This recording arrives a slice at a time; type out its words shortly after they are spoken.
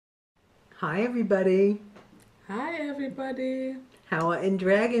Hi everybody. Hi everybody. Hawa and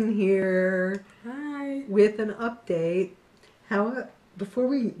Dragon here. Hi. With an update. Hawa, before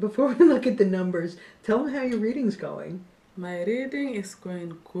we look at the numbers, tell them how your reading's going. My reading is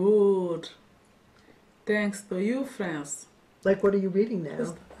going good. Thanks to you, friends. Like, what are you reading now?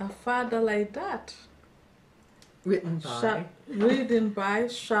 Just a father like that. Written by? Reading by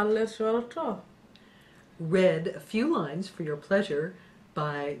Charlotte Shorter. Read a few lines for your pleasure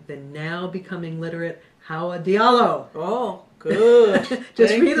by the now becoming literate Hawa Diallo. Oh, good.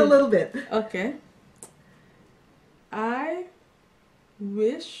 Just read a little bit. Okay. I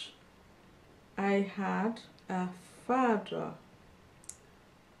wish I had a father,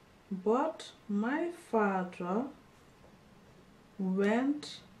 but my father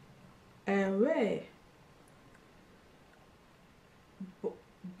went away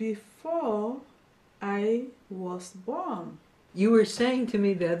before I was born. You were saying to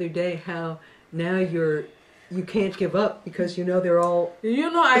me the other day how now you can't give up because you know they're all...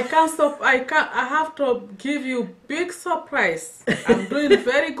 You know, I can't stop. I have to give you big surprise. I'm doing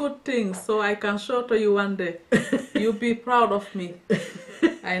very good things, so I can show to you one day. You'll be proud of me.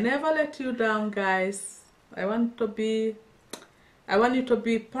 I never let you down, guys. I want you to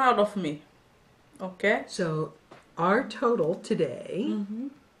be proud of me. Okay? So our total today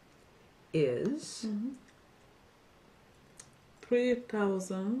is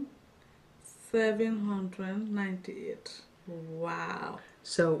 3,798. Wow.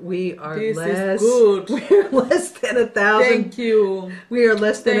 So we are This less. is good. We're less than 1,000. Thank you. We are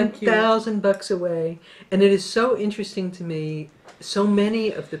less than Thank you. $1,000 away, and it is so interesting to me. So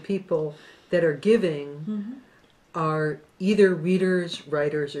many of the people that are giving are either readers,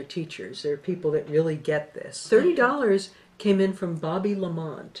 writers, or teachers. They're people that really get this. $30 came in from Bobby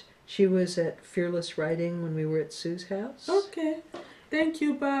Lamont. She was at Fearless Writing when we were at Sue's house. Okay. Thank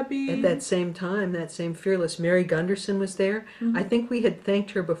you, Bobby. At that same time, that same Fearless, Mary Gunderson was there. I think we had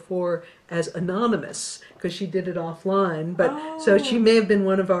thanked her before as anonymous because she did it offline. But so she may have been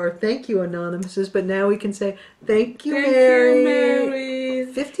one of our thank you anonymouses. But now we can say thank you, Mary. Mary.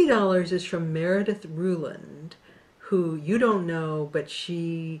 $50 is from Meredith Ruland, who you don't know, but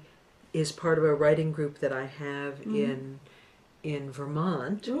she is part of a writing group that I have in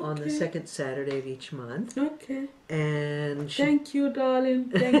Vermont on the second Saturday of each month. Okay. And Thank you,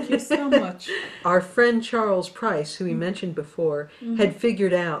 darling. Thank you so much. our friend Charles Price, who we mentioned before, had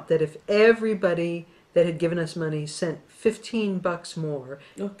figured out that if everybody that had given us money sent $15 more,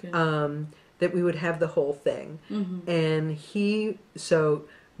 that we would have the whole thing. And so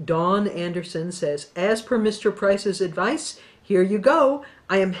Dawn Anderson says, as per Mr. Price's advice, here you go.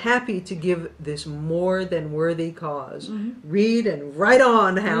 I am happy to give this more than worthy cause. Read and write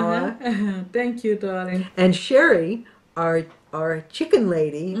on, Hawa. Thank you, darling. And Sherry, our chicken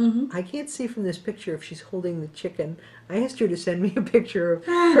lady, I can't see from this picture if she's holding the chicken. I asked her to send me a picture of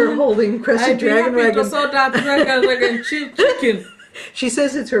her holding Crescent Dragon Wagon. Dragon chicken. She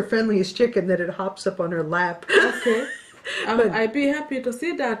says it's her friendliest chicken, that it hops up on her lap. Okay. I'd be happy to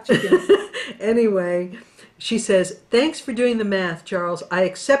see that chicken. Anyway, she says, thanks for doing the math, Charles. I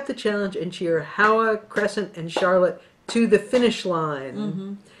accept the challenge and cheer Hawa, Crescent, and Charlotte to the finish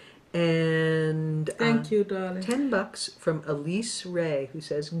line. And thank you, darling. $10 from Elise Ray, who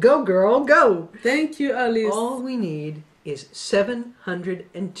says, go girl, go. Thank you, Elise. All we need is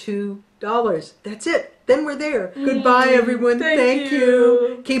 $702. That's it. Then we're there. Goodbye, everyone. Thank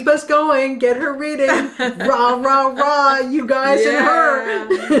you. Keep us going. Get her reading. Rah, rah, rah. You guys and her.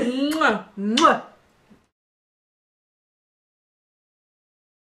 Mwah. Mwah.